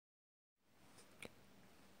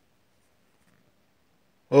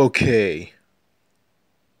Okay,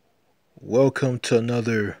 welcome to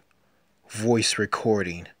another voice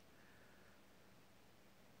recording.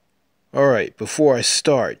 Alright, before I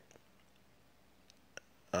start,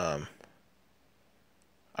 I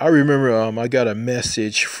remember I got a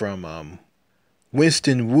message from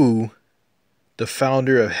Winston Wu, the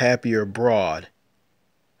founder of Happier Abroad.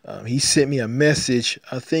 He sent me a message,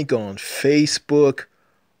 I think on Facebook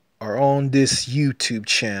or on this YouTube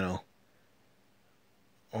channel,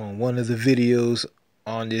 on one of the videos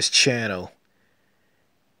on this channel.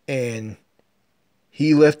 And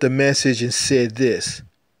he left a message and said this: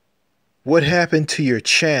 "What happened to your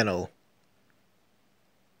channel?"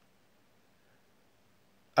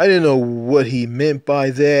 I didn't know what he meant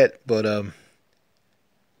by that, but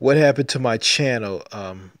what happened to my channel?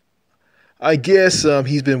 I guess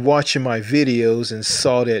he's been watching my videos and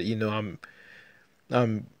saw that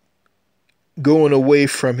I'm going away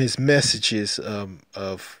from his messages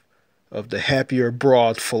of the Happier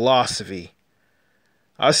Abroad philosophy.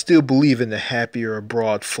 I still believe in the Happier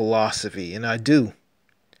Abroad philosophy, and I do.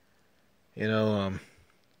 I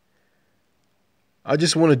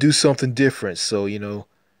just want to do something different. So I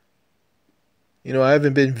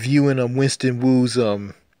haven't been viewing Winston Wu's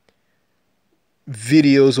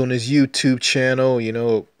videos on his YouTube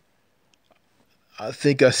channel. I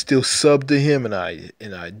think I still sub to him, and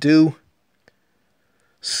I do.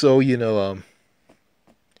 So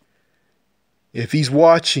if he's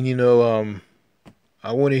watching, I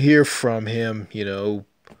want to hear from him,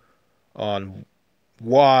 on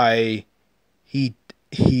why he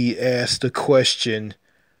asked the question,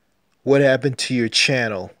 "What happened to your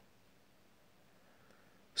channel?"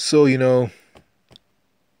 So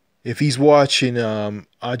if he's watching,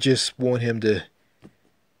 I just want him to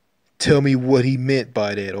tell me what he meant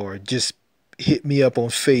by that, or just hit me up on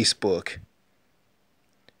Facebook.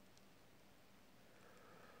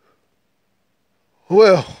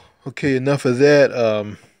 Well, okay, enough of that.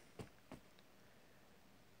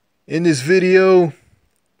 In this video,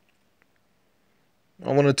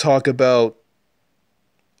 I want to talk about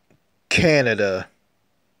Canada.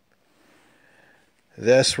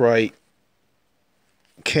 That's right,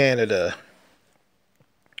 Canada.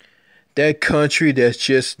 That country that's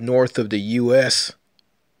just north of the U.S.,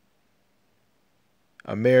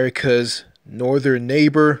 America's northern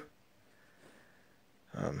neighbor.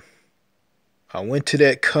 I went to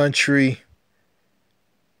that country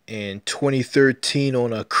in 2013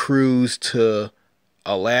 on a cruise to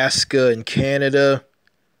Alaska and Canada.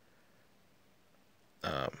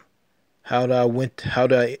 How I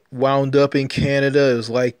wound up in Canada, it was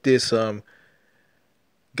like this. Got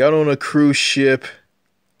on a cruise ship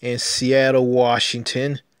in Seattle,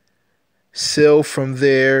 Washington, sailed from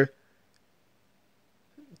there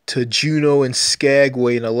to Juneau and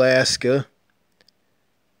Skagway in Alaska.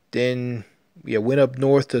 Then went up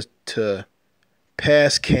north to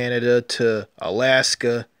past Canada to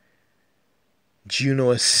Alaska,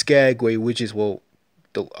 Juneau and Skagway, which is, well,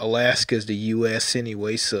 Alaska is the U.S.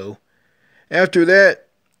 anyway. So after that,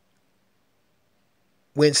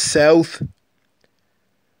 went south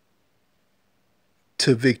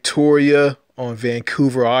to Victoria on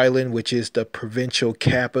Vancouver Island, which is the provincial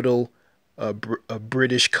capital of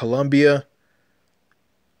British Columbia.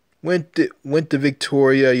 Went to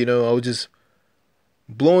Victoria. I was just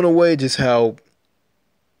blown away just how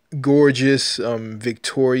gorgeous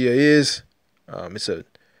Victoria is. It's a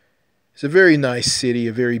very nice city,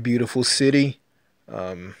 a very beautiful city.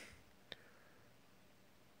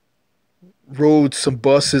 Rode some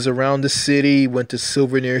buses around the city, went to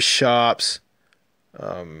souvenir shops,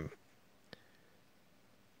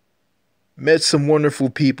 met some wonderful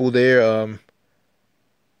people there.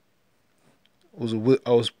 I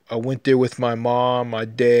went there with my mom, my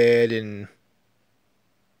dad, and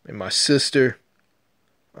my sister.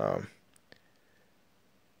 I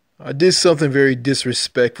did something very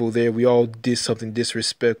disrespectful there. We all did something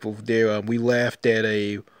disrespectful there. We laughed at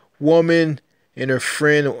a woman and her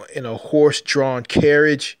friend in a horse-drawn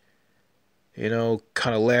carriage. Kind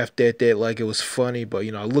of laughed at that like it was funny. But,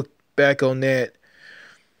 I look back on that.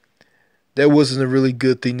 That wasn't a really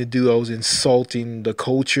good thing to do. I was insulting the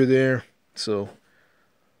culture there. So,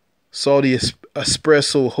 saw the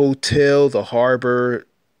Espresso Hotel, the harbor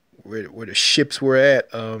where the ships were at.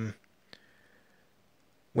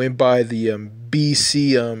 Went by the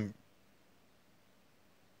BC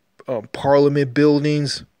Parliament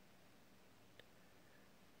buildings.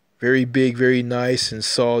 Very big, very nice, and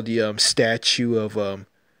saw the statue of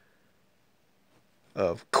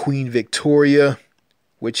Queen Victoria,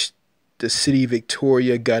 which the city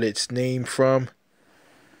Victoria got its name from.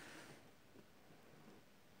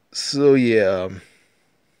 So yeah,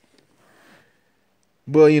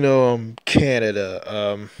 But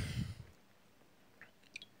Canada.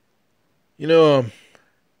 You know,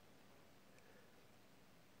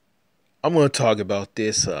 I'm gonna talk about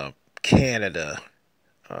this. Canada.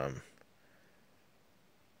 Um,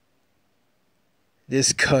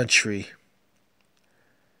 this country.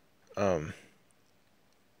 Um,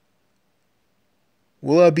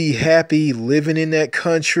 will I be happy living in that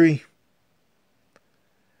country?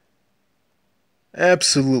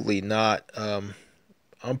 Absolutely not.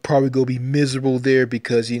 I'm probably gonna be miserable there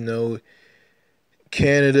because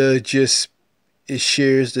Canada just it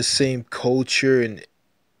shares the same culture and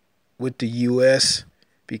with the U.S.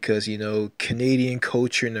 because Canadian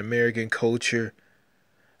culture and American culture.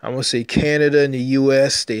 I'm gonna say Canada and the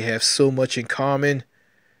U.S. they have so much in common.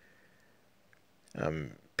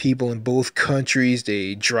 People in both countries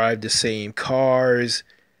they drive the same cars.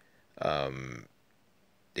 Um,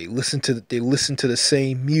 they listen to the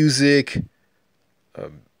same music.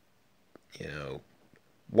 Um, you know,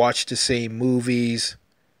 watch the same movies,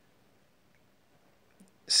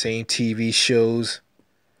 same TV shows.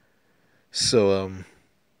 So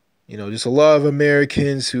there's a lot of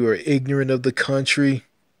Americans who are ignorant of the country,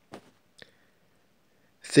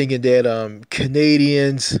 thinking that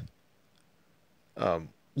Canadians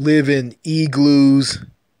live in igloos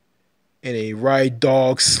and they ride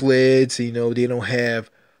dog sleds. They don't have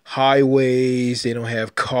highways, they don't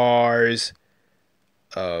have cars.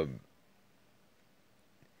 Um,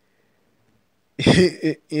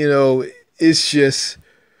 it's just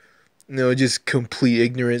complete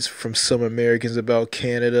ignorance from some Americans about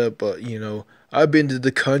Canada. But I've been to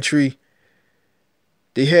the country.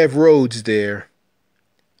 They have roads there.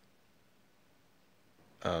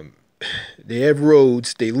 Um, they have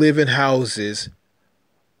roads. They live in houses.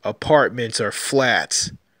 Apartments or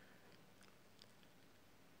flats.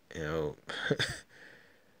 You know,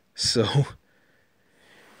 so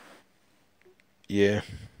yeah.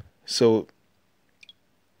 So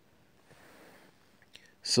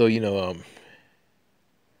so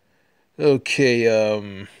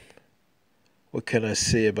okay. What can I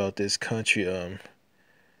say about this country?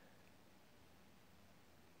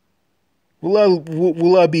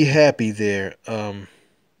 Will I be happy there? Not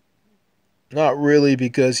really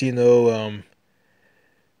because the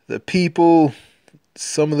people,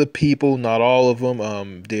 some of the people, not all of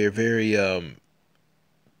them, they're very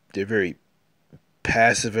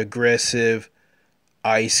passive aggressive,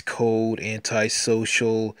 ice cold,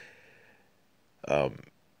 antisocial. Um,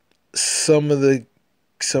 some of the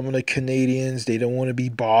some of the Canadians they don't want to be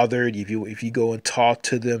bothered. If you go and talk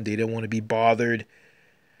to them, they don't want to be bothered.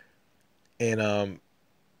 And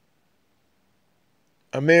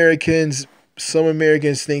Americans, some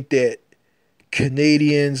Americans think that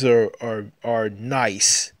Canadians are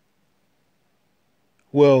nice.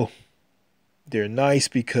 Well, they're nice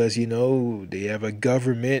because they have a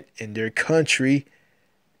government in their country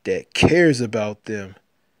that cares about them.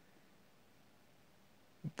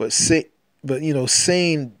 But say,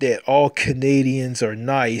 saying that all Canadians are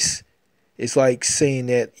nice is like saying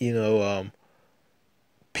that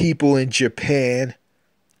people in Japan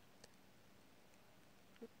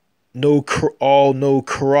all know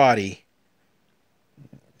karate.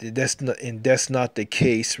 That's not the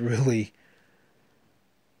case, really.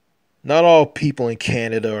 Not all people in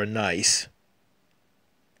Canada are nice.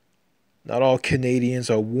 Not all Canadians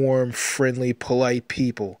are warm, friendly, polite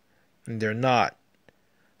people, and they're not.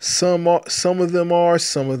 Some of them are,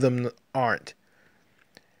 some of them aren't.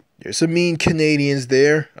 There's some mean Canadians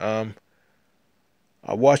there.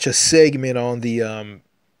 I watch a segment on the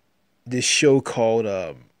this show called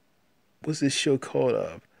what's this show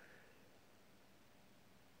called?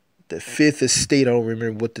 The Fifth Estate. I don't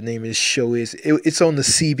remember what the name of this show is. It's on the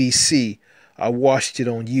CBC. I watched it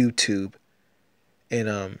on YouTube,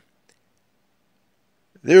 and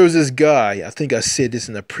there was this guy. I think I said this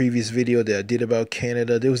in a previous video that I did about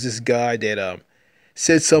Canada. There was this guy that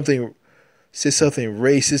said something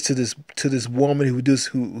racist to this woman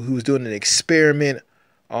who was doing an experiment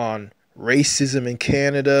on racism in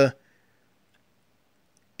Canada,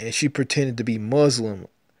 and she pretended to be Muslim.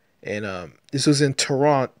 And this was in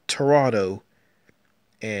Toronto,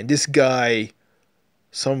 and this guy,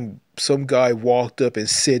 some guy walked up and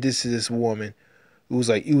said this to this woman. It was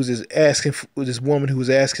like he was just asking for this woman who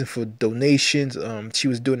was asking for donations. She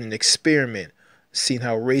was doing an experiment, seeing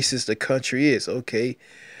how racist the country is. Okay,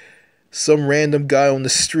 some random guy on the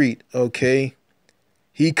street. Okay,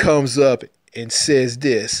 he comes up and says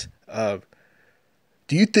this. Do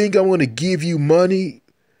you think I'm gonna give you money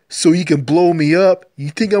so you can blow me up? You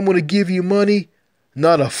think I'm gonna give you money?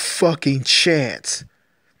 Not a fucking chance.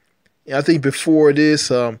 I think before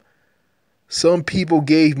this, Some people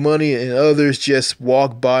gave money and others just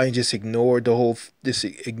walked by and just ignored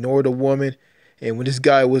the woman. And when this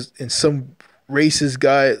guy was, and some racist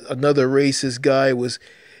guy, another racist guy was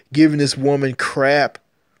giving this woman crap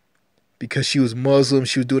because she was Muslim.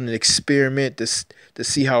 She was doing an experiment to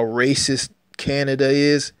see how racist Canada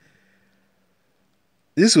is.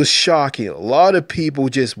 This was shocking. A lot of people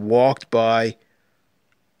just walked by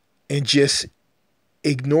and just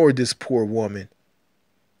ignored this poor woman.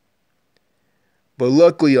 But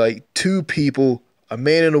luckily, like two people, a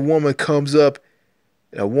man and a woman, comes up,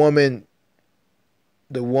 and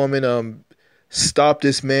the woman stopped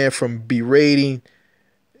this man from berating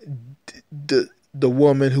the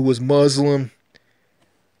woman who was Muslim,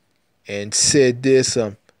 and said this,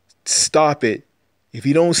 stop it. If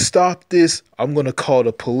you don't stop this, I'm gonna call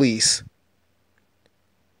the police.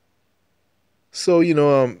 So,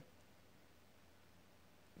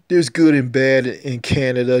 there's good and bad in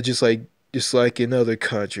Canada, just like in other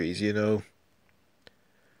countries. And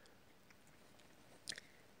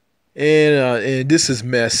this is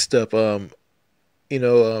messed up. A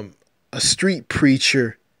street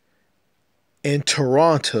preacher in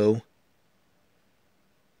Toronto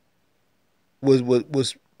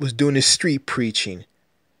was doing his street preaching,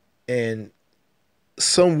 and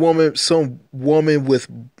some woman with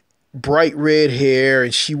bright red hair,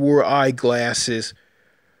 and she wore eyeglasses.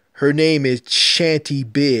 Her name is Shanty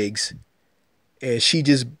Biggs, and she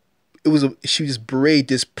just berated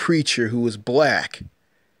this preacher who was black,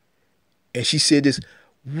 and she said this: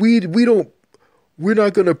 we don't we're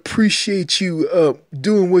not gonna appreciate you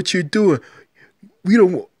doing what you're doing. We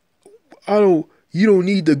don't I don't You don't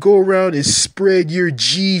need to go around and spread your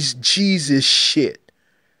Jesus shit.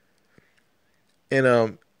 And I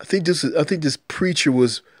think this preacher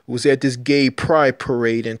was at this gay pride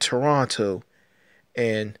parade in Toronto,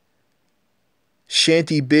 and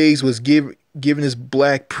Shanty Biggs was giving this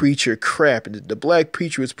black preacher crap. And the black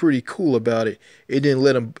preacher was pretty cool about it. It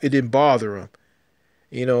didn't bother him.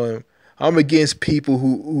 I'm against people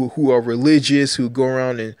who are religious, who go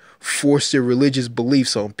around and force their religious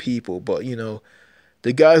beliefs on people. But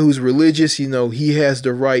the guy who's religious, he has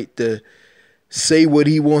the right to say what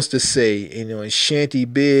he wants to say. And Shanty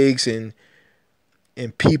Biggs and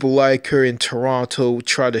people like her in Toronto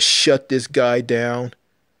try to shut this guy down.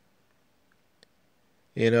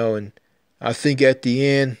 And I think at the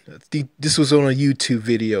end, I think this was on a YouTube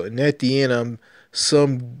video, and at the end,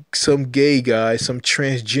 some gay guy, some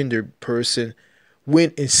transgender person,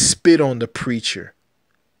 went and spit on the preacher.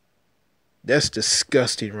 That's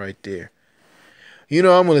disgusting right there.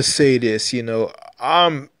 I'm gonna say this.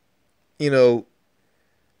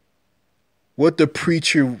 What the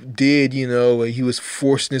preacher did. He was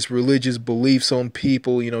forcing his religious beliefs on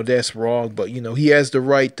people. That's wrong. But he has the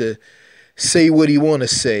right to say what he want to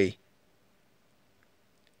say.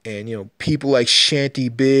 And people like Shanty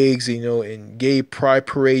Biggs, and gay pride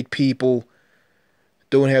parade people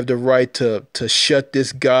don't have the right to shut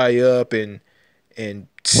this guy up and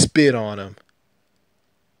spit on him.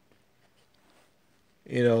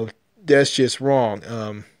 That's just wrong.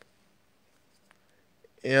 And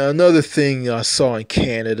another thing I saw in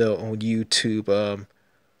Canada on YouTube,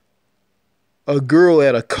 a girl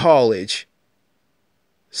at a college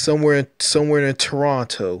somewhere in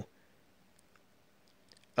Toronto.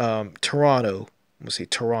 Toronto. I'm gonna say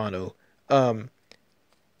Toronto.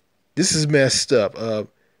 This is messed up.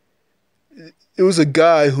 It was a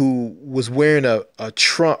guy who was wearing a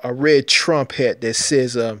red Trump hat that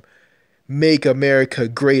says "Make America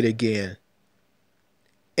Great Again,"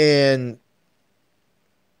 and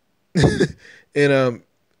and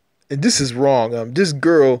this is wrong. This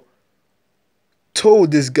girl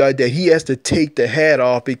told this guy that he has to take the hat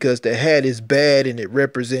off because the hat is bad and it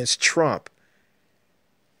represents Trump.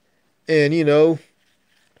 And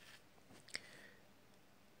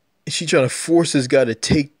she trying to force this guy to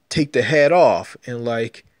take the hat off, and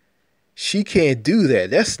she can't do that.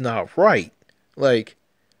 That's not right. I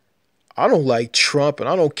don't like Trump and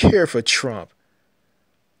I don't care for Trump,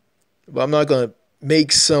 but I'm not gonna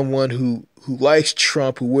make someone who likes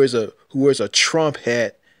Trump, who wears a Trump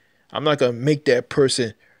hat, I'm not gonna make that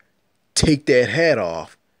person take that hat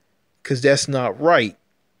off, because that's not right.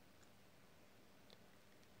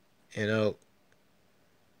 And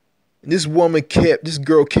this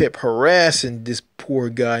girl kept harassing this poor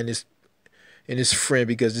guy and his friend,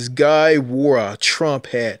 because this guy wore a Trump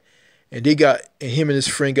hat, and him and his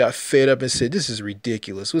friend got fed up and said, "This is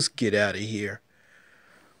ridiculous. Let's get out of here."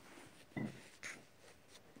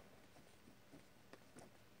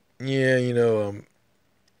 Yeah,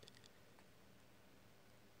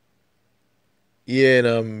 yeah,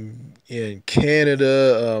 and in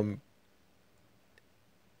Canada,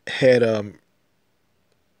 had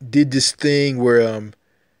did this thing where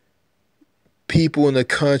people in the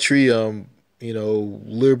country,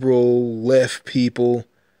 liberal left people,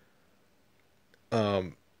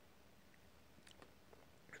 um,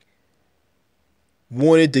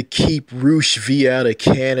 wanted to keep Roosh V out of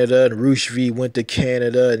Canada, and Roosh V went to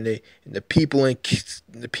Canada, and the people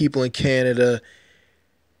in Canada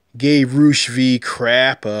gave Roosh V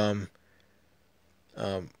crap. Um,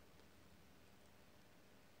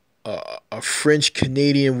 a French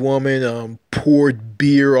Canadian woman poured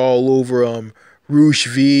beer all over Roosh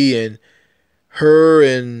V, and her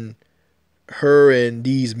and her and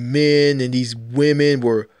these men and these women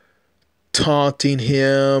were taunting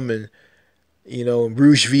him, and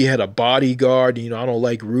Roosh V had a bodyguard. I don't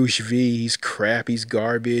like Roosh V. He's crap. He's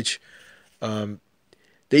garbage. Um,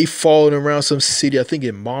 they followed him around some city, I think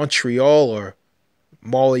in Montreal or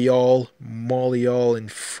Montreal in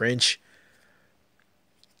French.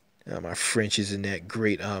 My French isn't that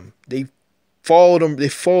great. They followed him. They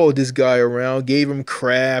followed this guy around, gave him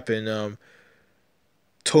crap, and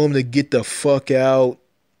told him to get the fuck out.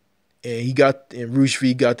 And Roosh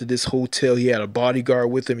V got to this hotel. He had a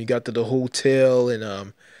bodyguard with him. He got to the hotel,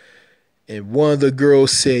 and one of the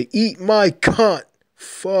girls said, "Eat my cunt,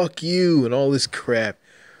 fuck you," and all this crap.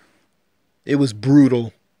 It was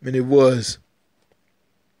brutal, and it was.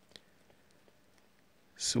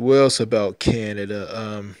 So what else about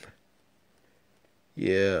Canada?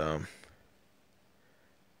 Yeah.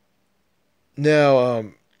 Now,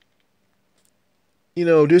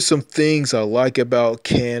 there's some things I like about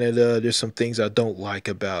Canada. There's some things I don't like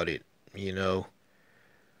about it. You know.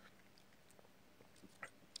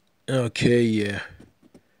 Okay, yeah.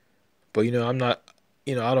 But I'm not.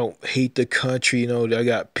 I don't hate the country. I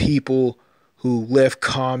got people who left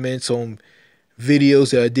comments on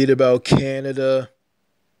videos that I did about Canada.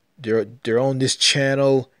 They're on this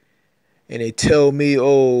channel, and they tell me,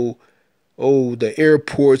 the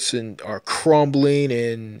airports are crumbling,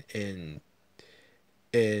 and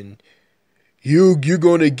you're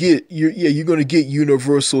gonna get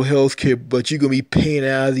universal health care, but you're gonna be paying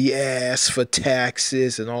out of the ass for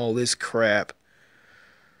taxes and all this crap.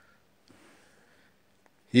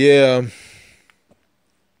 Yeah,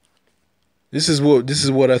 this is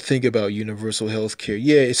what I think about universal health care.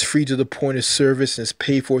 Yeah, it's free to the point of service and it's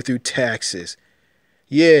paid for through taxes.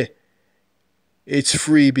 Yeah, it's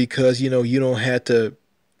free because you don't have to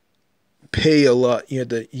pay a lot. You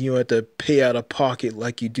don't have to pay out of pocket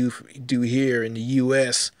like you do here in the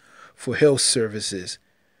U.S. for health services.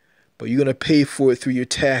 But you're gonna pay for it through your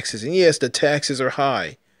taxes. And yes, the taxes are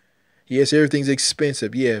high. Yes, everything's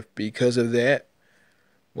expensive. Yeah, because of that.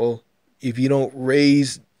 Well, if you don't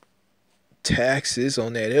raise taxes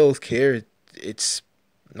on that health care, it's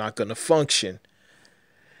not gonna function.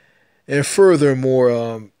 And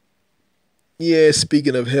furthermore, yeah,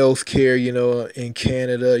 speaking of health care, in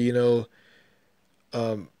Canada,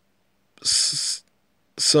 um, s-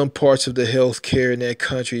 some parts of the healthcare in that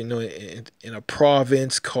country, in a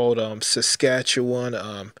province called Saskatchewan,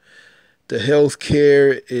 the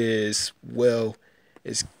healthcare is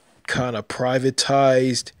it's kind of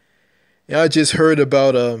privatized. And I just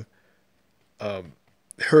um,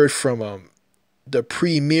 heard from the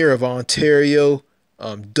premier of Ontario,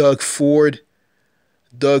 Doug Ford.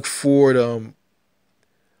 Doug Ford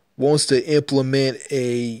wants to implement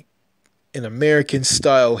an American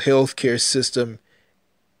style healthcare system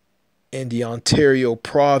in the Ontario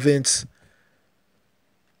province.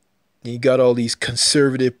 You got all these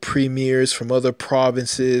conservative premiers from other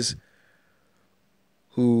provinces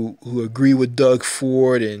who agree with Doug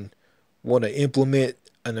Ford and want to implement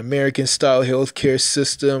an American style healthcare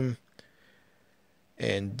system.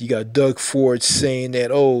 And you got Doug Ford saying that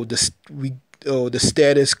the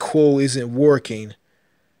status quo isn't working.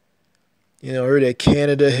 I heard that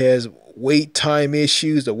Canada has wait time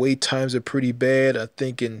issues. The wait times are pretty bad. I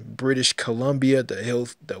think in British Columbia,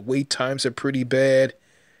 the wait times are pretty bad.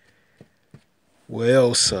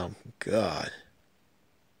 Well, some God,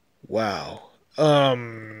 wow.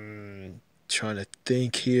 Trying to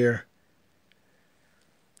think here.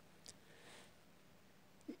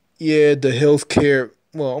 Yeah, the healthcare.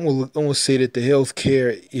 Well, I'm gonna say that the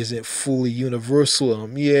healthcare isn't fully universal.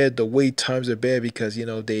 Yeah, the wait times are bad because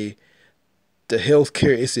the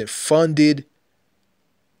healthcare isn't funded.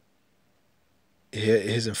 It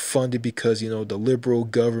isn't funded because the liberal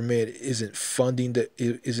government isn't funding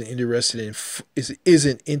isn't interested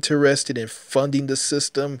in funding the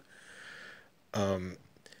system. Um,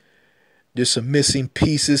 there's some missing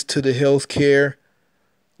pieces to the healthcare,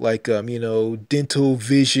 like dental,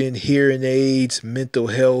 vision, hearing aids, mental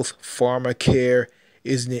health, pharmacare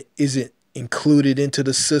isn't included into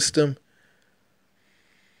the system.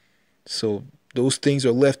 So those things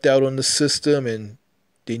are left out on the system, and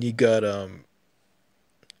then you got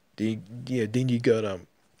then you got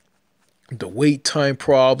the wait time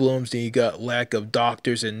problems. Then you got lack of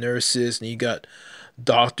doctors and nurses, and you got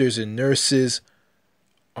doctors and nurses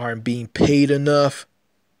aren't being paid enough,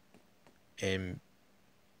 and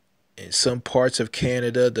in some parts of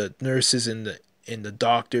Canada, the nurses and the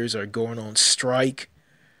doctors are going on strike.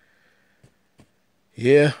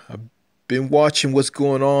 Yeah, I've been watching what's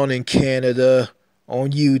going on in Canada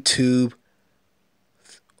on YouTube,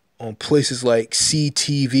 on places like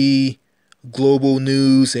CTV, Global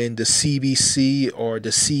News, and the CBC, or the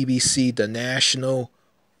CBC, the National.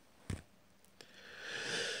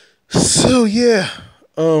 So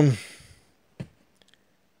um,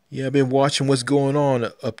 yeah, I've been watching what's going on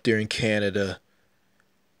up there in Canada.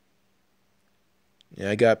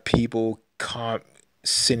 Yeah, I got people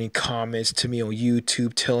sending comments to me on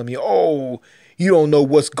YouTube telling me, "Oh, you don't know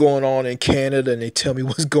what's going on in Canada," and they tell me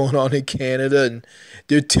what's going on in Canada, and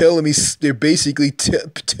they're basically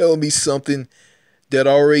telling me something that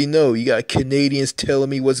I already know. You got Canadians telling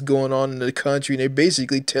me what's going on in the country, and they're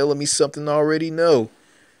basically telling me something I already know.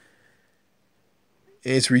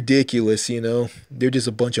 And it's ridiculous, you know. They're just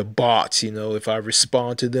a bunch of bots, you know. If I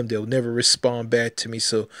respond to them, they'll never respond back to me.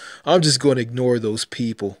 So I'm just going to ignore those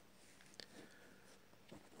people.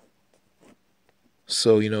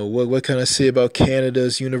 So, you know, what can I say about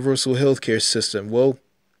Canada's universal healthcare system? Well,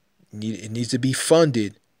 it needs to be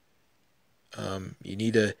funded. You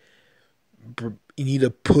need to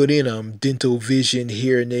put in dental, vision,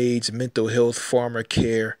 hearing aids, mental health, pharma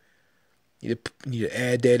care. You need to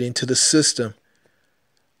add that into the system.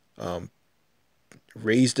 Um,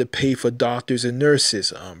 Raise the pay for doctors and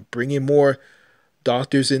nurses. Bring in more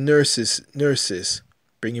doctors and nurses.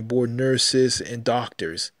 Bring in more nurses and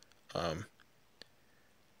doctors. Um,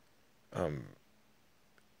 um,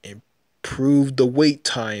 Improve the wait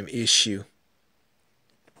time issue.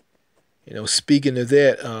 You know, speaking of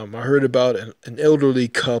that, I heard about an elderly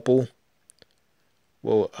couple.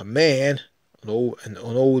 Well, a man, an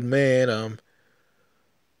old man,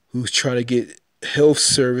 who's trying to get health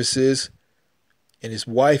services, and his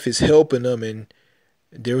wife is helping him, and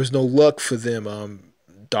there was no luck for them.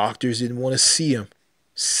 Doctors didn't want to see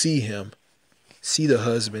the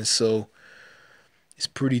husband, so it's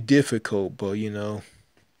pretty difficult. But you know,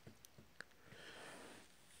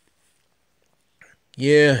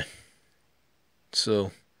 yeah.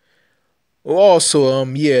 So, well, also,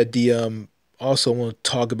 the also want to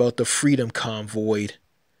talk about the Freedom Convoy.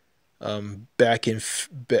 Back in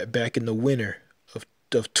the winter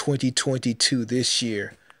of 2022 this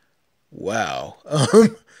year. Wow.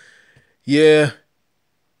 Yeah,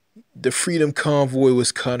 the Freedom Convoy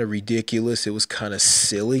was kind of ridiculous. It was kind of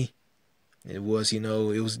silly. It was, you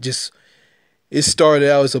know, it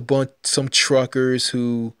started out as some truckers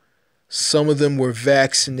who, some of them were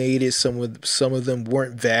vaccinated, some of them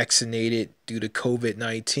weren't vaccinated due to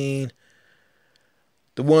COVID-19.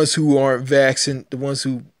 The ones who aren't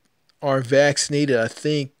vaccinated, I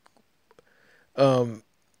think, um,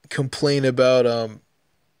 complain about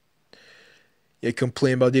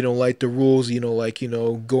complain about they don't like the rules, you know, like, you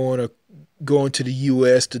know, going to the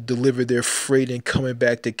US to deliver their freight and coming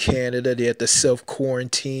back to Canada, they had to self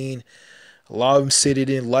quarantine. A lot of them said they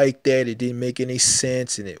didn't like that. It didn't make any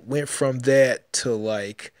sense, and it went from that to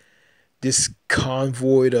like this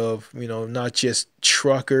convoy of, you know, not just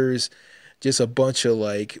truckers, just a bunch of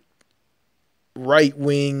like right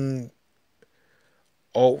wing,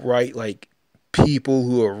 alt right, like people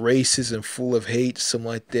who are racist and full of hate, something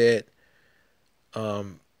like that.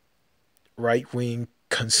 Um, Right wing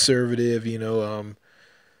conservative, you know,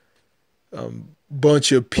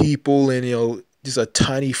 bunch of people, and you know, just a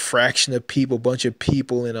tiny fraction of people, bunch of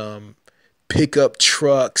people in pickup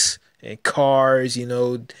trucks and cars, you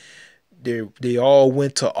know. They all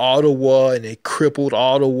went to Ottawa, and they crippled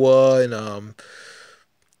Ottawa, and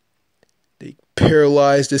they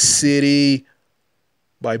paralyzed the city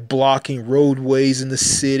by blocking roadways in the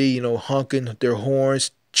city, you know, honking their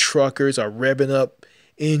horns. Truckers are revving up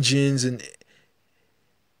their engines in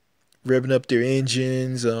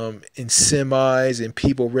semis, and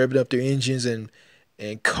people revving up their engines and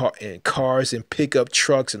cars and pickup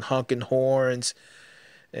trucks and honking horns.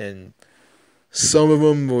 And some of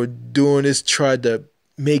them were doing this, tried to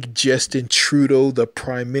make Justin Trudeau the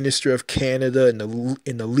Prime Minister of Canada, and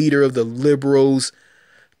the leader of the Liberals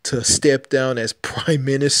to step down as Prime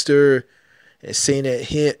Minister, and saying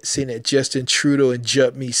that Justin Trudeau and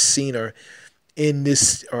Jagmeet Singh are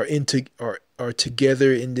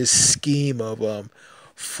together in this scheme of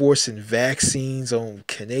forcing vaccines on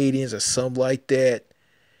Canadians or something like that.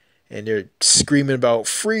 And they're screaming about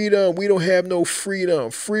freedom. We don't have no freedom.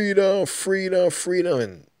 Freedom, freedom, freedom.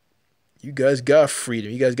 And you guys got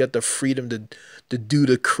freedom. You guys got the freedom to do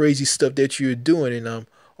the crazy stuff that you're doing. And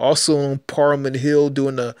also on Parliament Hill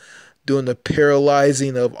doing the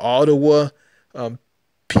paralyzing of Ottawa. Um,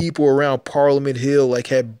 People around Parliament Hill like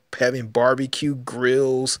having barbecue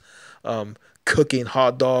grills, cooking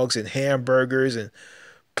hot dogs and hamburgers and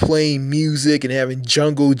playing music and having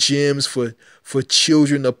jungle gyms for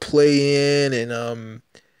children to play in and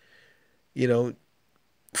you know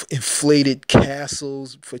inflated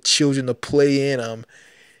castles for children to play in,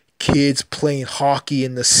 kids playing hockey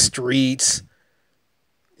in the streets.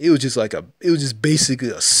 It was just basically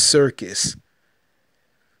a circus.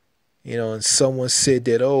 And someone said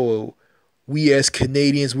that, oh, we as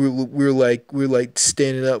Canadians, we're like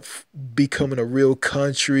standing up, becoming a real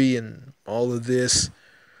country, and all of this.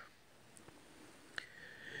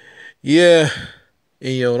 Yeah,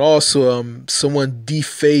 and also someone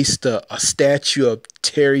defaced a statue of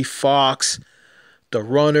Terry Fox, the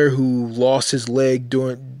runner who lost his leg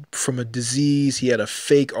during from a disease. He had a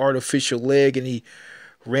fake artificial leg, and he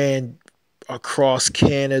ran across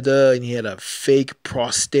Canada, and he had a fake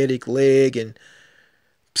prosthetic leg, and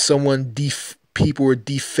people were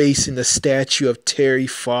defacing the statue of Terry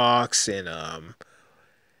Fox, and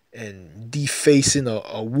defacing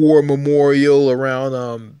a war memorial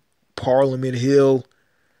around Parliament Hill.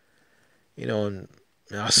 And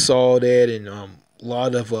I saw that, and a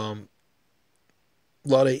lot of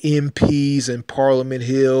MPs in Parliament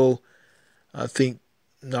Hill. I think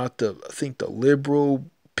I think the liberal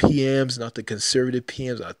PMs, not the conservative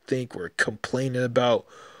PMs, I think were complaining about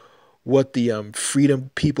what the freedom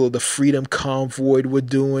people of the Freedom Convoy were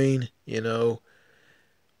doing.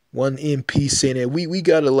 One MP saying that we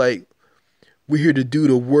gotta we're here to do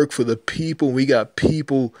the work for the people. We got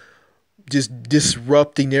people just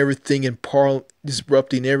disrupting everything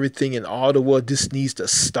disrupting everything in Ottawa. This needs to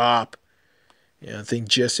stop. I think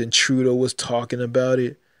Justin Trudeau was talking about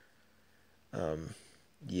it.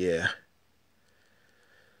 Yeah.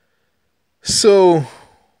 So,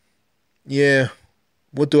 yeah,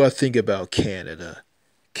 what do I think about Canada?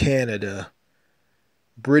 Canada,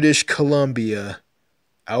 British Columbia,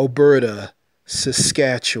 Alberta,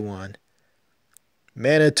 Saskatchewan,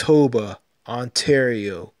 Manitoba,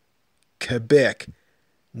 Ontario, Quebec,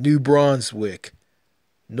 New Brunswick,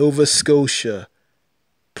 Nova Scotia,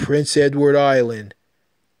 Prince Edward Island,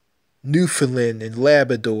 Newfoundland and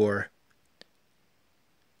Labrador,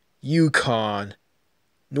 Yukon,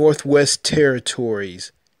 Northwest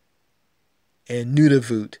Territories, and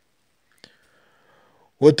Nunavut.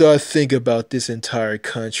 What do I think about this entire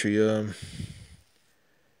country?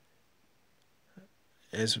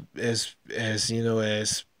 As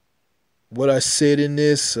what I said in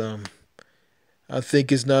this, I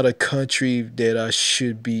think it's not a country that I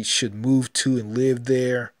should move to and live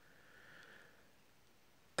there.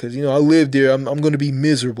 Because I live there, I'm going to be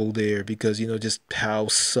miserable there because just how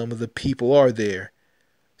some of the people are there.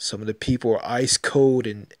 Some of the people are ice cold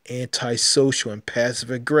and antisocial and passive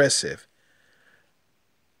aggressive.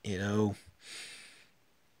 You know,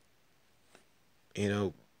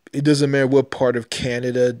 it doesn't matter what part of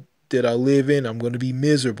Canada that I live in. I'm going to be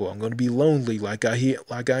miserable. I'm going to be lonely, like I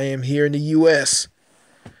am here in the U.S.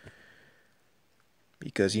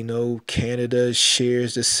 Because Canada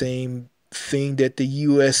shares the same thing that the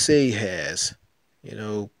USA has. You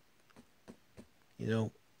know, you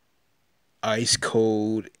know, ice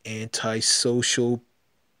cold, antisocial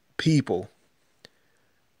people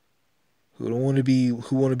who want to be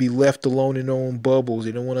left alone in their own bubbles.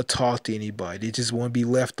 They don't want to talk to anybody. They just want to be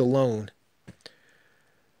left alone.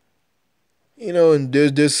 And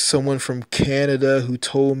there's someone from Canada who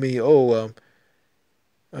told me, "Oh,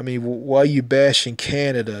 I mean, why are you bashing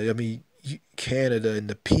Canada? I mean, Canada and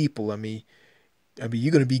the people.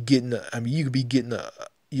 You're gonna be getting. You could be getting a.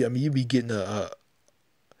 Yeah, you be getting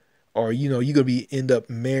or you're gonna be end up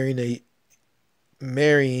marrying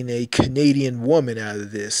a Canadian woman out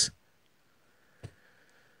of this."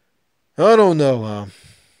 I don't know.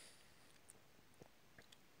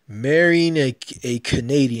 Marrying a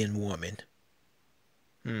Canadian woman.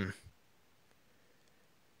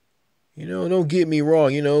 Don't get me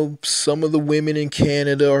wrong. Some of the women in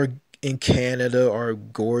Canada are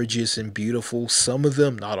gorgeous and beautiful. Some of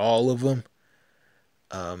them, not all of them.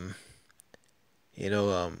 Um, you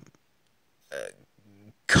know,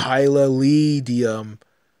 Kyla Lee, the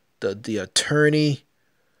attorney,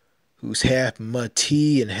 who's half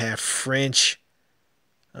Métis and half French.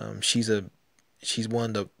 Um, she's a she's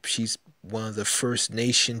one of the First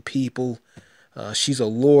Nation people She's a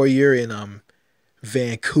lawyer in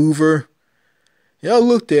Vancouver. Yeah, I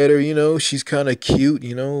looked at her. She's kind of cute.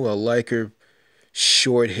 I like her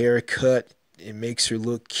short haircut. It makes her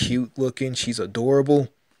look cute looking. She's adorable.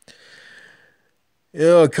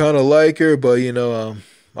 I kind of like her, but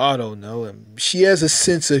I don't know. She has a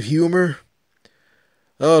sense of humor.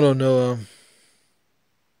 I don't know.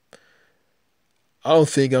 I don't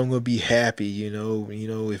think I'm gonna be happy.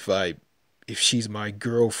 If she's my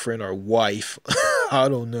girlfriend or wife. I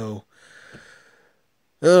don't know.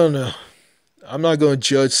 I don't know. I'm not gonna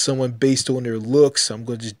judge someone based on their looks. I'm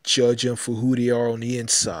gonna just judge them for who they are on the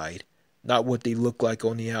inside, not what they look like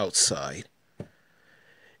on the outside.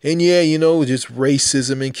 And yeah, just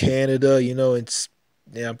racism in Canada.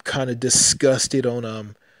 I'm kind of disgusted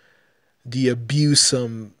on the abuse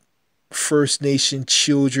First Nation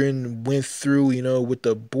children went through. With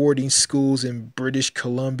the boarding schools in British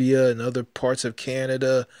Columbia and other parts of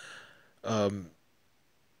Canada. Um,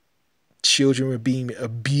 Children were being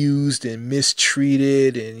abused and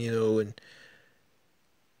mistreated, and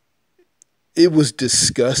it was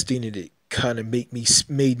disgusting, and it kind of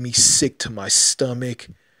made me sick to my stomach.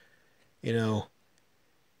 You know,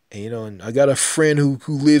 and I got a friend who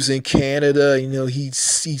lives in Canada.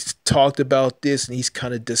 He's talked about this, and he's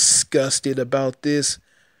kind of disgusted about this.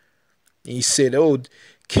 And he said, "Oh,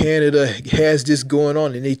 Canada has this going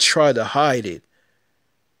on, and they try to hide it.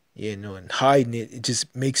 And hiding it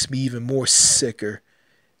just makes me even more sicker,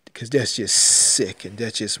 because that's just sick and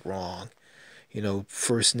that's just wrong.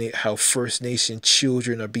 How First Nation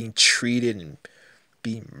children are being treated and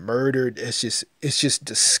being murdered. It's just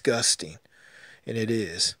disgusting, and it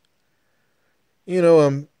is. You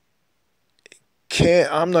know,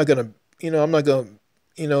 can't I'm not gonna you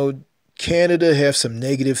know Canada have some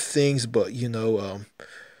negative things, but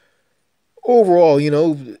overall,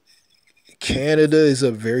 Canada is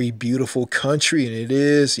a very beautiful country, and it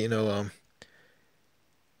is. You know,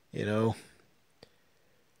 you know,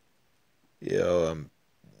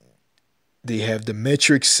 they have the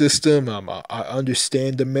metric system. I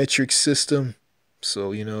understand the metric system,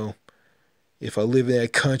 so if I live in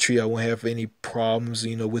that country, I won't have any problems.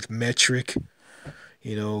 With metric.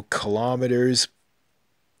 Kilometers.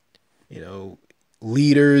 You know,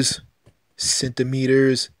 liters,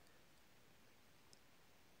 centimeters,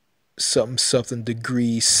 something something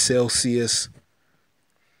degrees Celsius.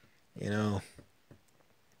 You know,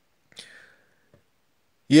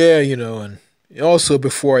 yeah. And also,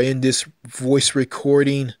 before I end this voice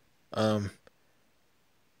recording, um,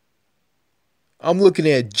 I'm looking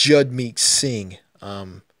at Jagmeet Singh,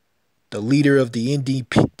 the leader of the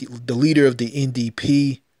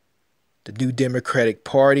NDP, the New Democratic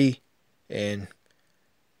Party, and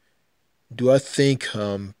do I think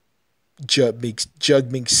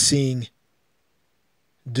Jagmeet Singh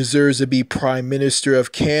deserves to be Prime Minister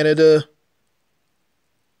of Canada?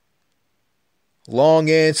 Long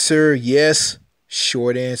answer, yes.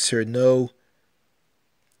 Short answer, no.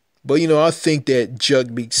 But I think that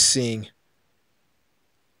Jagmeet Singh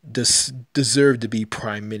deserved to be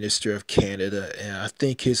Prime Minister of Canada, and I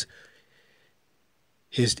think his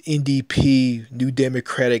NDP, New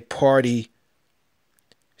Democratic Party,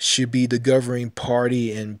 should be the governing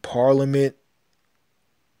party in Parliament,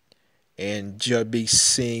 and Jagmeet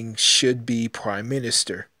Singh should be Prime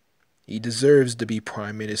Minister. He deserves to be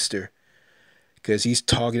Prime Minister, because he's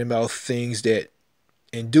talking about things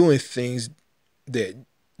and doing things that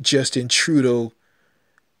Justin Trudeau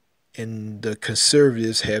and the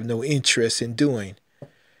Conservatives have no interest in doing.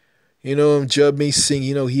 Jagmeet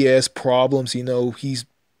Singh, he has problems. He's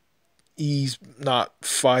not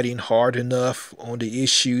fighting hard enough on the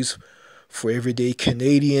issues for everyday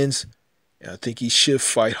Canadians. And I think he should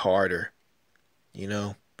fight harder. You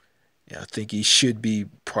know, and I think he should be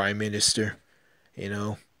Prime Minister. You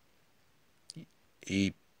know,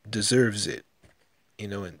 he deserves it.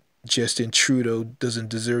 And Justin Trudeau doesn't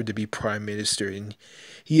deserve to be Prime Minister, and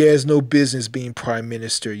he has no business being Prime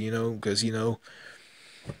Minister. Because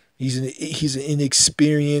he's an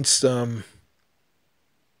inexperienced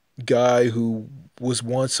guy who was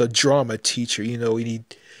once a drama teacher. And he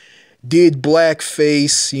did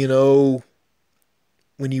blackface.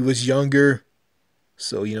 When he was younger,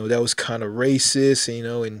 so that was kind of racist.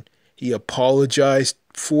 And he apologized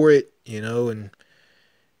for it. And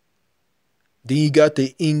then you got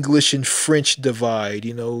the English and French divide.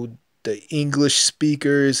 The English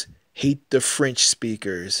speakers hate the French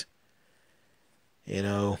speakers.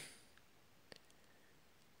 And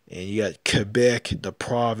you got Quebec, the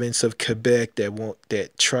province of Quebec,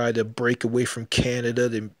 that try to break away from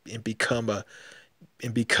Canada and become a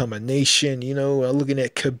nation. Looking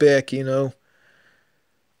at Quebec,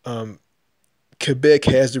 um, Quebec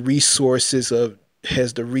has the resources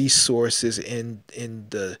in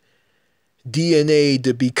the DNA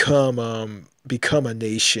to become a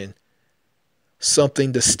nation.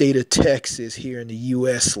 Something the state of Texas here in the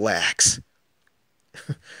U.S. lacks.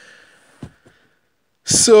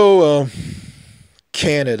 So,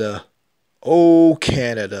 Canada. Oh,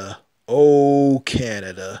 Canada. Oh,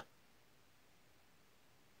 Canada.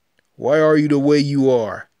 Why are you the way you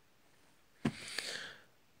are?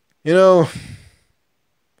 You know,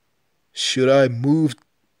 should I move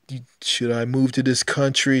should I move to this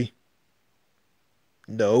country?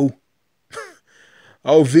 No.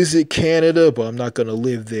 I'll visit Canada, but I'm not going to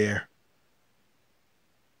live there,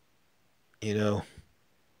 you know.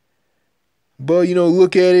 But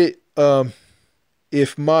look at it,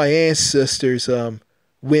 if my ancestors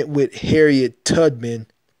went with Harriet Tubman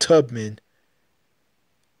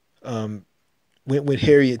um went with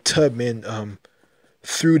Harriet Tubman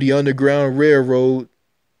through the Underground Railroad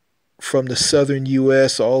from the southern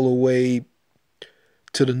US all the way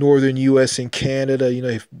to the northern US and Canada,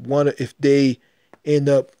 if they end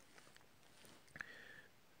up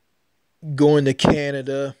going to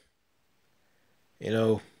Canada, you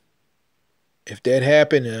know, if that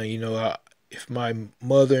happened, if my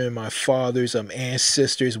mother and my father's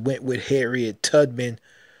ancestors went with Harriet Tubman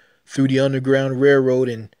through the Underground Railroad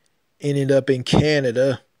and ended up in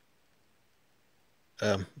Canada,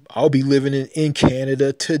 I'll be living in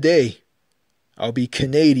Canada today. I'll be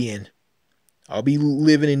Canadian. I'll be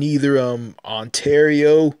living in either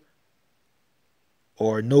Ontario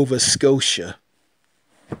or Nova Scotia.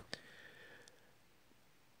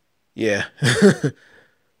 Yeah.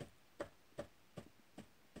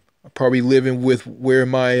 I'll probably living with where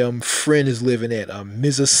my friend is living at,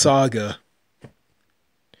 Mississauga.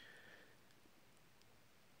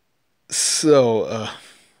 So,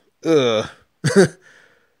 uh.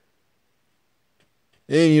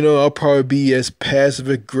 And I'll probably be as passive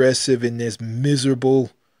aggressive and as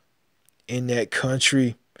miserable in that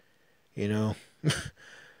country. You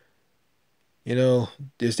know,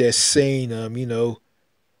 there's that saying,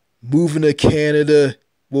 moving to Canada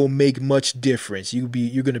won't make much difference.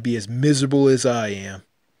 You're gonna be as miserable as I am.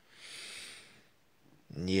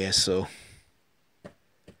 Yeah, so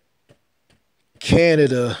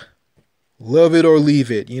Canada, love it or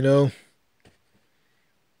leave it,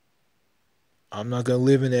 I'm not gonna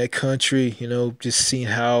live in that country, just seeing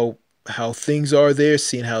how things are there,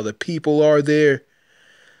 seeing how the people are there.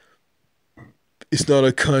 It's not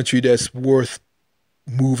a country that's worth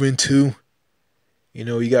moving to.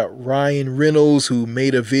 You got Ryan Reynolds who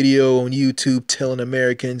made a video on YouTube telling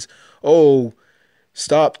Americans, "Oh,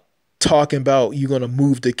 stop talking about you're gonna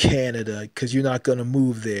move to Canada because you're not gonna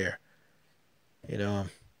move there." You know,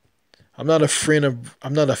 I'm not a fan of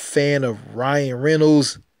Ryan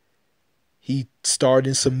Reynolds. He starred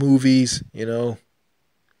in some movies. I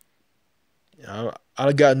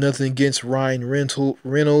got nothing against Ryan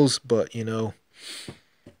Reynolds, but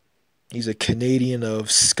he's a Canadian of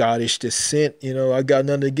Scottish descent. I got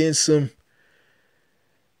nothing against him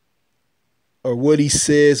or what he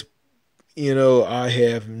says. I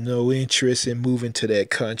have no interest in moving to that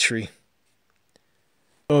country.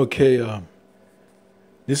 Okay,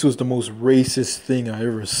 this was the most racist thing I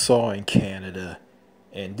ever saw in Canada,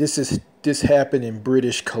 and this happened in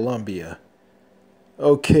British Columbia.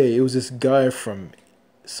 Okay, it was this guy from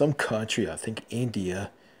some country, I think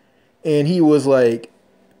India, and he was like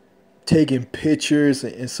taking pictures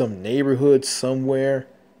in some neighborhood somewhere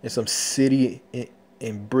in some city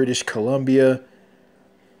in British Columbia,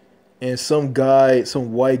 and some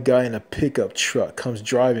white guy in a pickup truck comes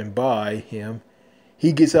driving by him.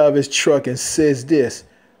 He gets out of his truck and says this,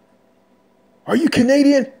 "Are you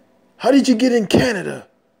Canadian? How did you get in Canada?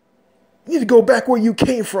 You need to go back where you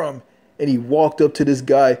came from." And he walked up to this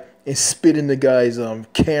guy and spit in the guy's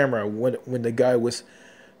camera when the guy was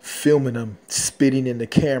filming him spitting in the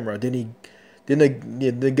camera. Then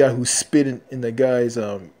the guy who spit in the guy's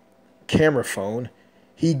camera phone,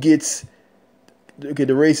 he gets okay.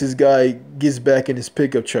 The racist guy gets back in his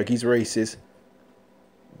pickup truck. He's racist.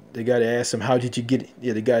 The guy that asked him, "How did you get?"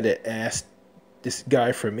 Yeah, the guy that asked this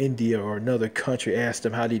guy from India or another country asked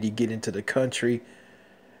him, "How did he get into the country?"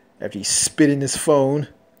 After he spit in his phone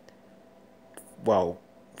while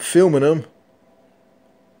filming him,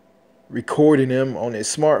 recording him on his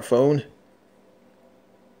smartphone.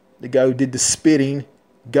 The guy who did the spitting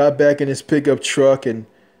got back in his pickup truck and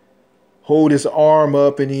hold his arm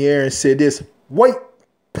up in the air and said this, "White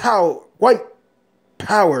power, white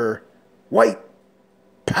power, white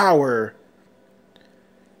power."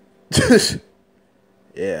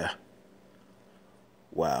 Yeah.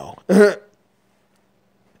 Wow.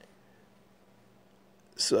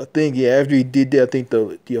 So I think, yeah, after he did that, I think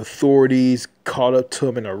the authorities caught up to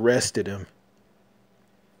him and arrested him.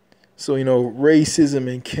 So racism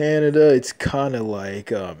in Canada, it's kind of like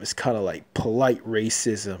polite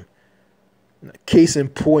racism. Case in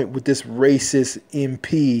point with this racist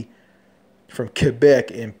MP from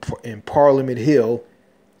Quebec in Parliament Hill,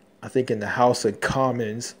 I think in the House of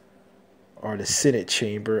Commons or the Senate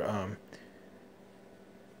chamber.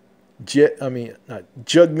 Not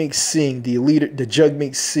Jagmeet Singh, the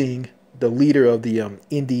leader of the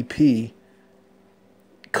NDP,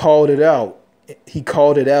 called it out. He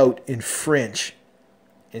called it out in French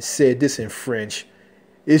and said this in French.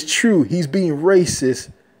 It's true, he's being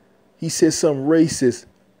racist. He said something racist,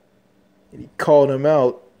 and he called him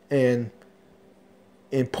out. And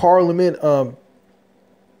in Parliament,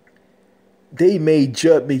 they made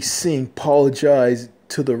Jagmeet Singh apologize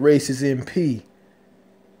to the racist MP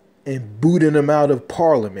and booted him out of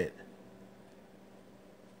Parliament.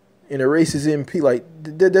 And a racist MP, like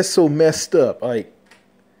that's so messed up. And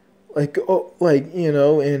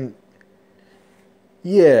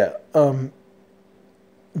yeah,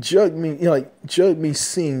 Jagmeet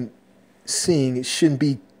Singh shouldn't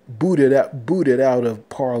be booted out of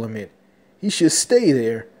Parliament. He should stay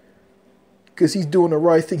there because he's doing the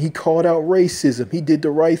right thing. He called out racism. He did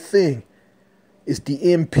the right thing. It's the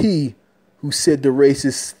MP who said the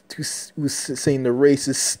racist, who was saying the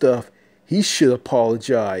racist stuff. He should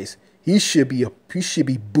apologize. He should be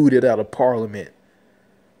booted out of Parliament.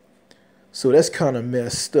 So that's kind of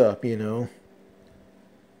messed up, And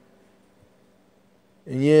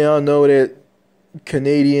yeah, I know that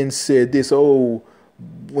Canadians said this. Oh,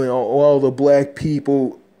 when all the black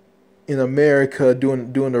people in America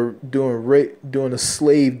during the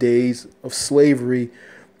slave days of slavery,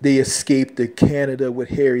 they escaped to Canada with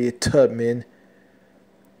Harriet Tubman,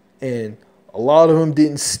 and a lot of them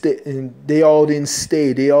didn't stay, and they all didn't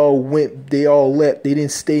stay. They all left. They didn't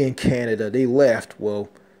stay in Canada. They left. Well,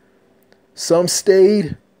 some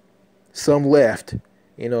stayed, some left.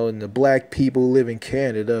 And the black people live in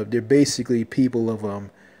Canada. They're basically people of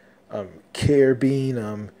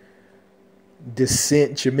Caribbean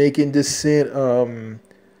descent, Jamaican descent.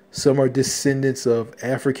 Some are descendants of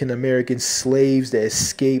African American slaves that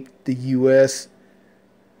escaped the U.S.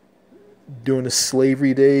 during the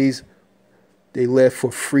slavery days. They left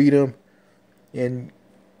for freedom. And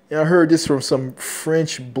I heard this from some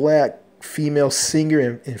French black female singer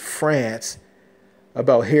in France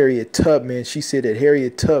about Harriet Tubman. She said that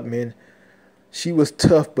Harriet Tubman, she was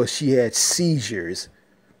tough, but she had seizures.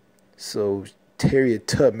 So Harriet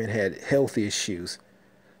Tubman had health issues.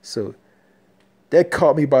 So that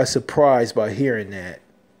caught me by surprise by hearing that.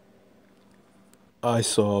 I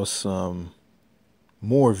saw some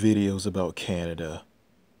more videos about Canada.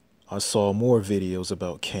 I saw more videos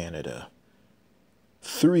about Canada.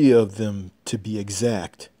 3 of them to be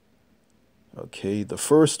exact. Okay, the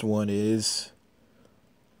first one is,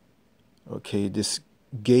 this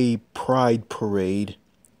gay pride parade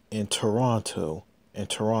in Toronto.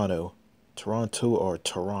 Toronto or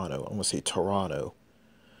Toronto. I'm going to say Toronto.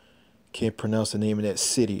 Can't pronounce the name of that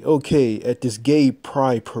city. Okay, at this gay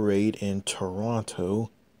pride parade in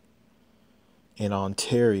Toronto, in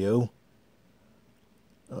Ontario,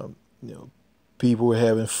 people were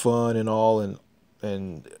having fun and all,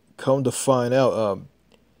 and come to find out,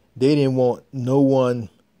 they didn't want no one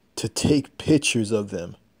to take pictures of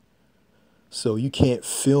them. So you can't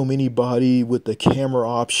film anybody with the camera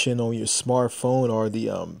option on your smartphone, or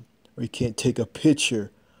or you can't take a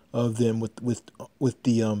picture of them with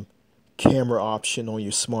the camera option on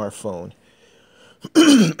your smartphone.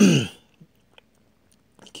 You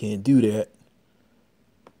can't do that.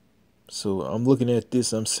 So I'm looking at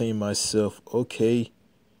this, I'm saying to myself, okay,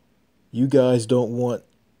 you guys don't want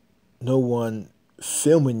no one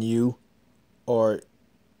filming you or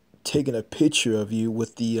taking a picture of you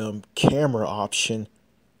with the camera option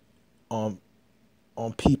on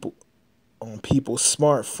people's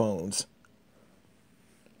smartphones.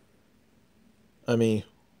 I mean,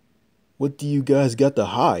 what do you guys got to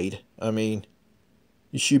hide? I mean,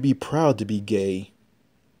 you should be proud to be gay.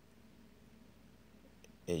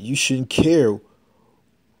 And you shouldn't care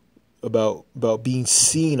about being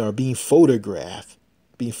seen or being photographed.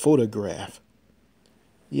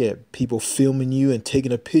 Yeah, people filming you and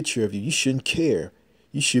taking a picture of you. You shouldn't care.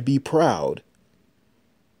 You should be proud.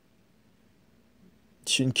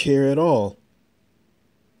 You shouldn't care at all.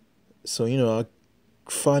 So, I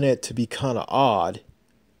find that to be kind of odd.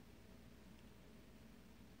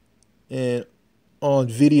 And on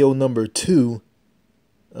video number 2,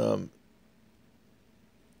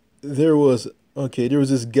 there was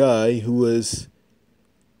this guy who was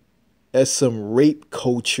at some rape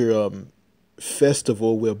culture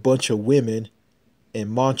festival with a bunch of women in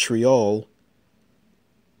Montreal,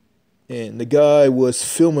 and the guy was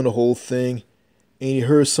filming the whole thing, and he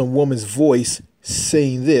heard some woman's voice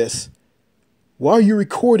saying this, "Why are you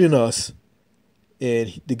recording us?"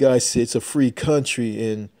 And the guy said it's a free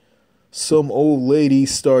country, and some old lady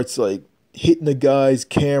starts like hitting the guy's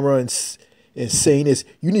camera and saying this,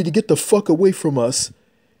 "You need to get the fuck away from us."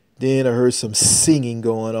 Then I heard some singing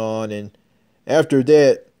going on, and after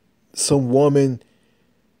that, some woman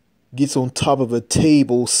gets on top of a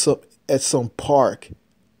table at some park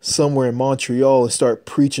somewhere in Montreal and start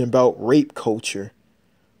preaching about rape culture.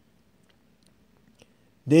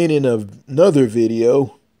 Then in another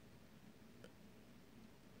video,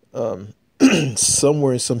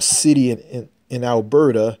 somewhere in some city in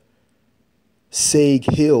Alberta, Sag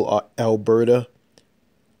Hill, Alberta,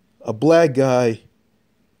 a black guy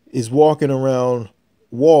is walking around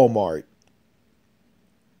Walmart,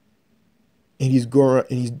 and he's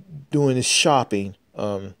doing his shopping.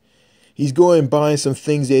 He's going and buying some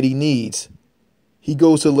things that he needs. He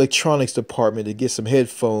goes to the electronics department to get some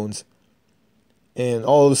headphones, and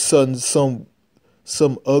all of a sudden, some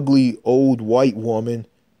ugly old white woman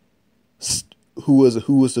who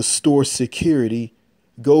was the store security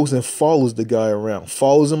goes and follows the guy around,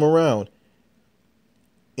 follows him around,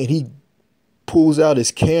 and he pulls out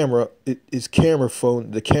his camera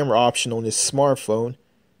phone, the camera option on his smartphone,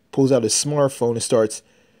 pulls out his smartphone and starts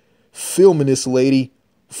filming this lady,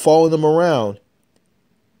 following them around.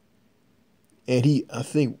 And I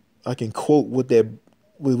think I can quote what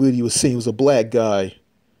he was saying. He was a black guy,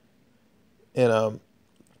 and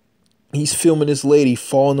he's filming this lady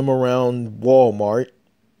following them around Walmart,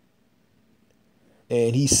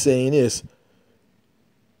 and he's saying this,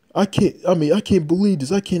 I can't believe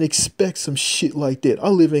this. I can't expect some shit like that. I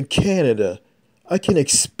live in Canada. I can't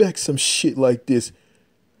expect some shit like this.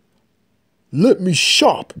 Let me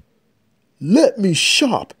shop. Let me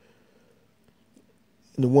shop.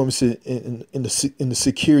 And the woman said, and the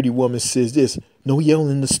security woman says this, "No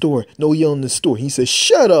yelling in the store. No yelling in the store." He says,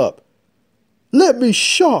 "Shut up. Let me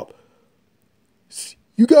shop.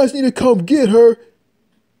 You guys need to come get her.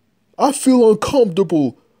 I feel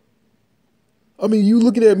uncomfortable. I mean, you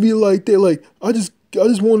looking at me like that, like I just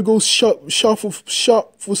want to go shop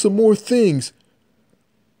for some more things,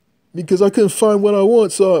 because I couldn't find what I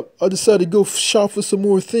want, so I decided to go shop for some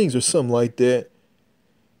more things," or something like that.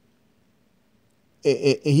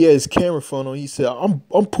 And he had his camera phone on. He said, I'm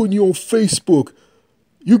putting you on Facebook.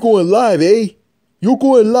 You're going live, eh? You're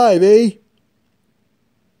going live, eh?"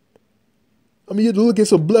 I mean, you had to look at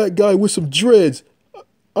some black guy with some dreads.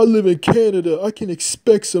 I live in Canada. I can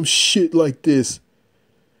expect some shit like this.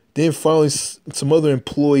 Then finally, some other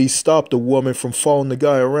employees stopped the woman from following the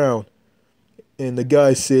guy around. And the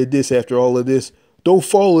guy said this after all of this, "Don't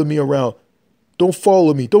follow me around. Don't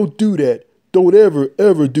follow me. Don't do that. Don't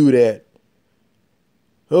ever do that."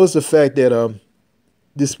 That was the fact that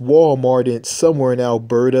this Walmart somewhere in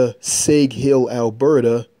Alberta, Sag Hill,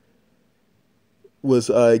 Alberta, was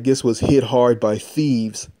hit hard by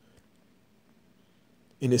thieves.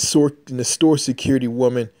 And the store security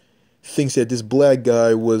woman thinks that this black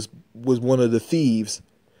guy was one of the thieves.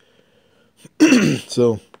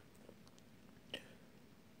 So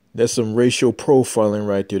that's some racial profiling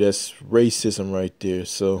right there. That's racism right there.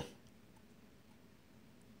 So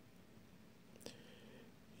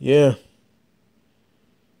yeah.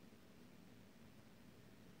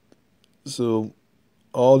 So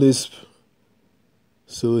all this.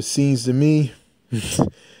 So it seems to me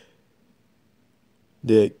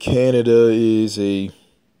that Canada is a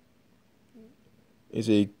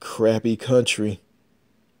crappy country.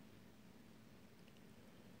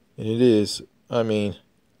 And it is. I mean,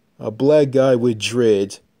 a black guy with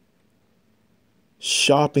dreads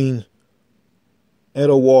shopping at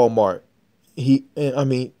a Walmart. He has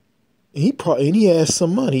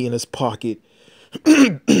some money in his pocket.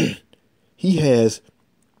 He has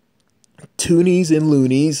toonies and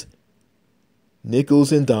loonies,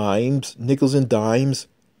 nickels and dimes.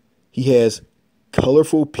 He has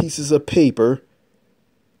colorful pieces of paper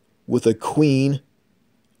with a queen,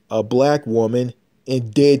 a black woman,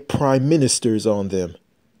 and dead prime ministers on them.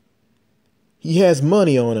 He has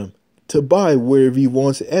money on him to buy wherever he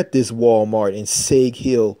wants at this Walmart in Sag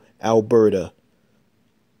Hill, Alberta.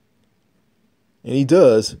 And he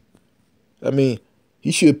does. I mean,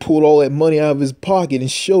 he should have pulled all that money out of his pocket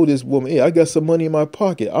and showed this woman, "Hey, I got some money in my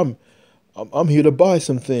pocket. I'm here to buy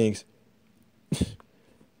some things."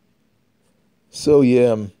 So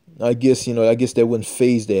yeah, I guess that wouldn't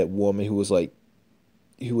faze that woman who was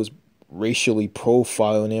racially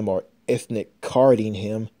profiling him or ethnic carding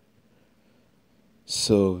him.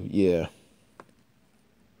 So yeah.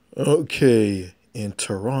 Okay, in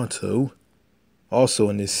Toronto, also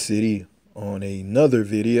in this city, on another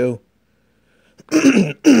video.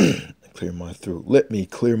 Clear my throat. Let me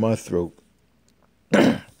clear my throat.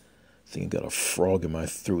 I think I got a frog in my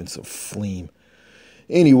throat and some phlegm.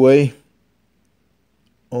 Anyway,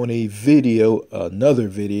 on a video, another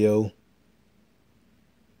video,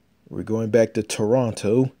 we're going back to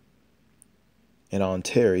Toronto in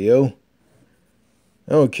Ontario.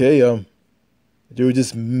 Okay, there was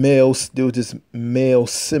this male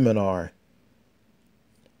seminar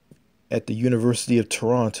at the University of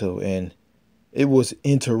Toronto, and it was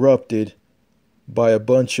interrupted by a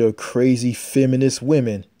bunch of crazy feminist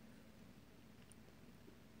women,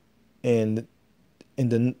 and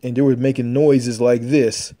they were making noises like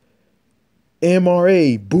this: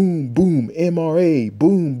 MRA, boom, boom, MRA,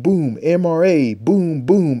 boom, boom, MRA, boom,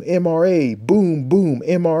 boom, MRA, boom, boom,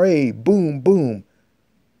 MRA, boom, boom.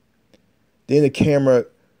 Then the camera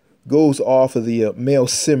goes off of the male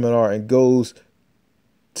seminar and goes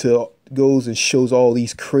and shows all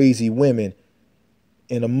these crazy women.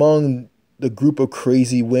 And among the group of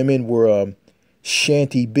crazy women were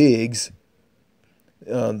Shanty Biggs,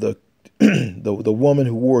 the the woman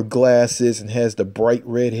who wore glasses and has the bright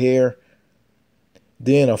red hair.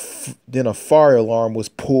 Then a fire alarm was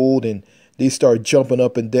pulled, and they started jumping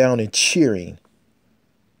up and down and cheering.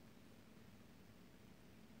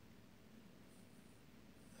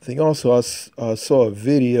 I think also I saw a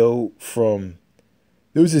video from,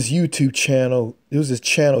 there was this YouTube channel. There was this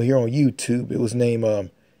channel here on YouTube. It was named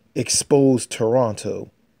Expose Toronto.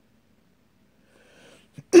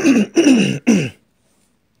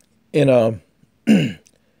 And and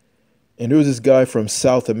there was this guy from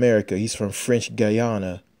South America. He's from French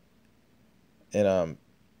Guiana. And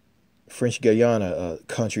French Guiana,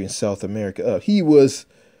 country in South America. He was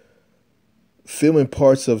filming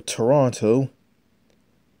parts of Toronto,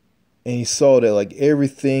 and he saw that like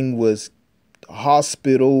everything was a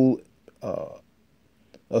hospital,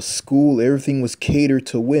 a school, everything was catered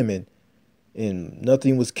to women, and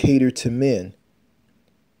nothing was catered to men.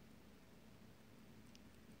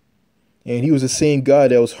 And he was the same guy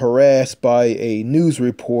that was harassed by a news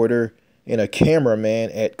reporter and a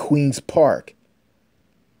cameraman at Queen's Park.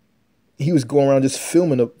 He was going around just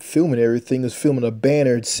filming everything. He was filming a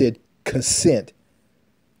banner that said consent.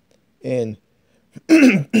 And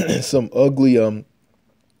some ugly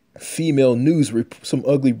some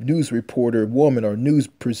ugly news reporter woman or news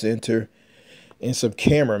presenter, and some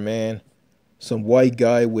cameraman, some white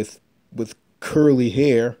guy with curly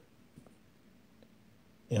hair,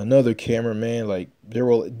 and another cameraman. Like they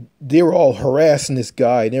were all harassing this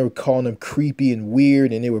guy, and they were calling him creepy and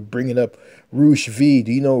weird, and they were bringing up Roosh V.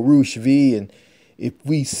 Do you know Roosh V? And if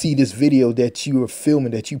we see this video that you are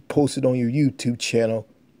filming, that you posted on your YouTube channel,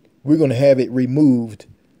 we're going to have it removed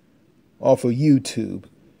off of YouTube.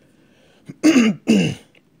 The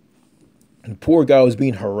poor guy was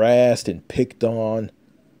being harassed and picked on.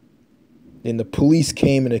 And the police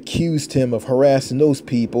came and accused him of harassing those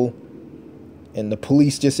people. And the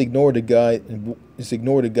police just ignored the guy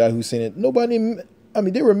who's saying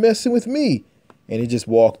that they were messing with me. And he just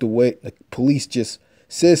walked away. The police just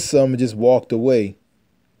says something and just walked away.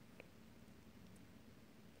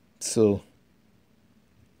 So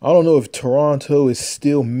I don't know if Toronto is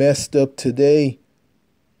still messed up today.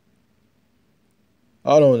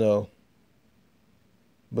 I don't know.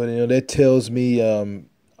 But, that tells me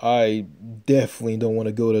I definitely don't want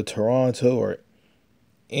to go to Toronto or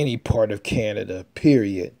any part of Canada,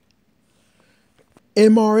 period.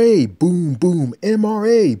 MRA, boom, boom,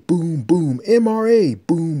 MRA, boom, boom, MRA,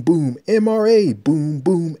 boom, boom, MRA, boom,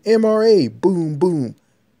 boom, MRA, boom, boom.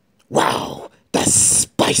 Wow, that's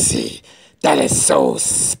spicy. That is so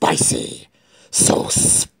spicy. So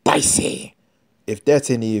spicy. If that's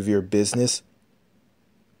any of your business,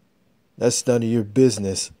 that's none of your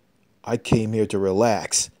business. I came here to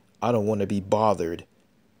relax. I don't want to be bothered.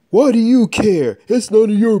 Why do you care? It's none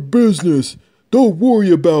of your business. Don't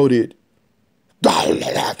worry about it.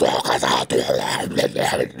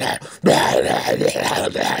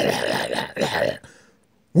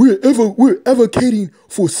 We're advocating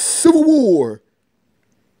for civil war.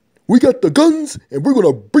 We got the guns, and we're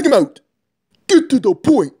gonna bring them out. Get to the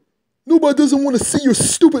point. Nobody doesn't want to see your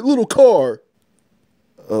stupid little car.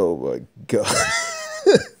 Oh my God.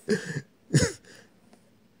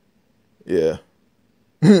 Yeah.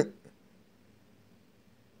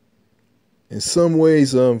 In some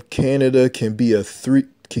ways, Canada can be a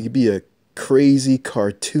crazy,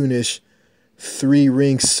 cartoonish,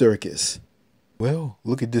 three-ring circus. Well,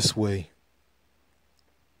 look at this way.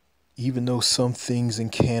 Even though some things in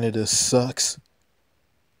Canada sucks,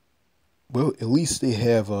 Well, at least they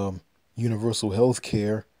have universal health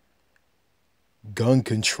care, gun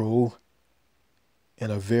control,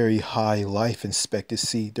 and a very high life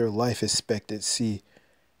expectancy. Their life expectancy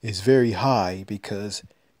is very high because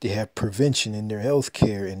they have prevention in their health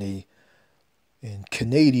care, and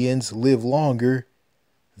Canadians live longer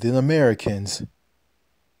than Americans.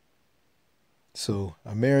 So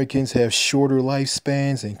Americans have shorter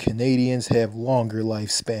lifespans and Canadians have longer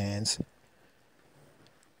lifespans.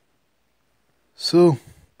 So,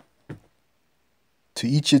 to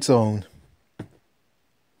each its own.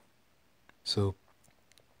 So,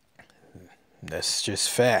 that's just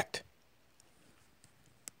fact.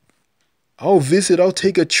 I'll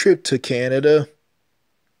take a trip to Canada,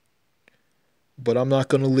 but I'm not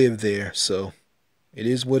going to live there. So, it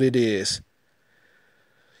is what it is.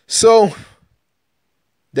 So,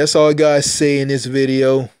 that's all I gotta say in this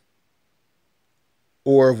video.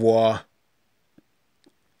 Au revoir.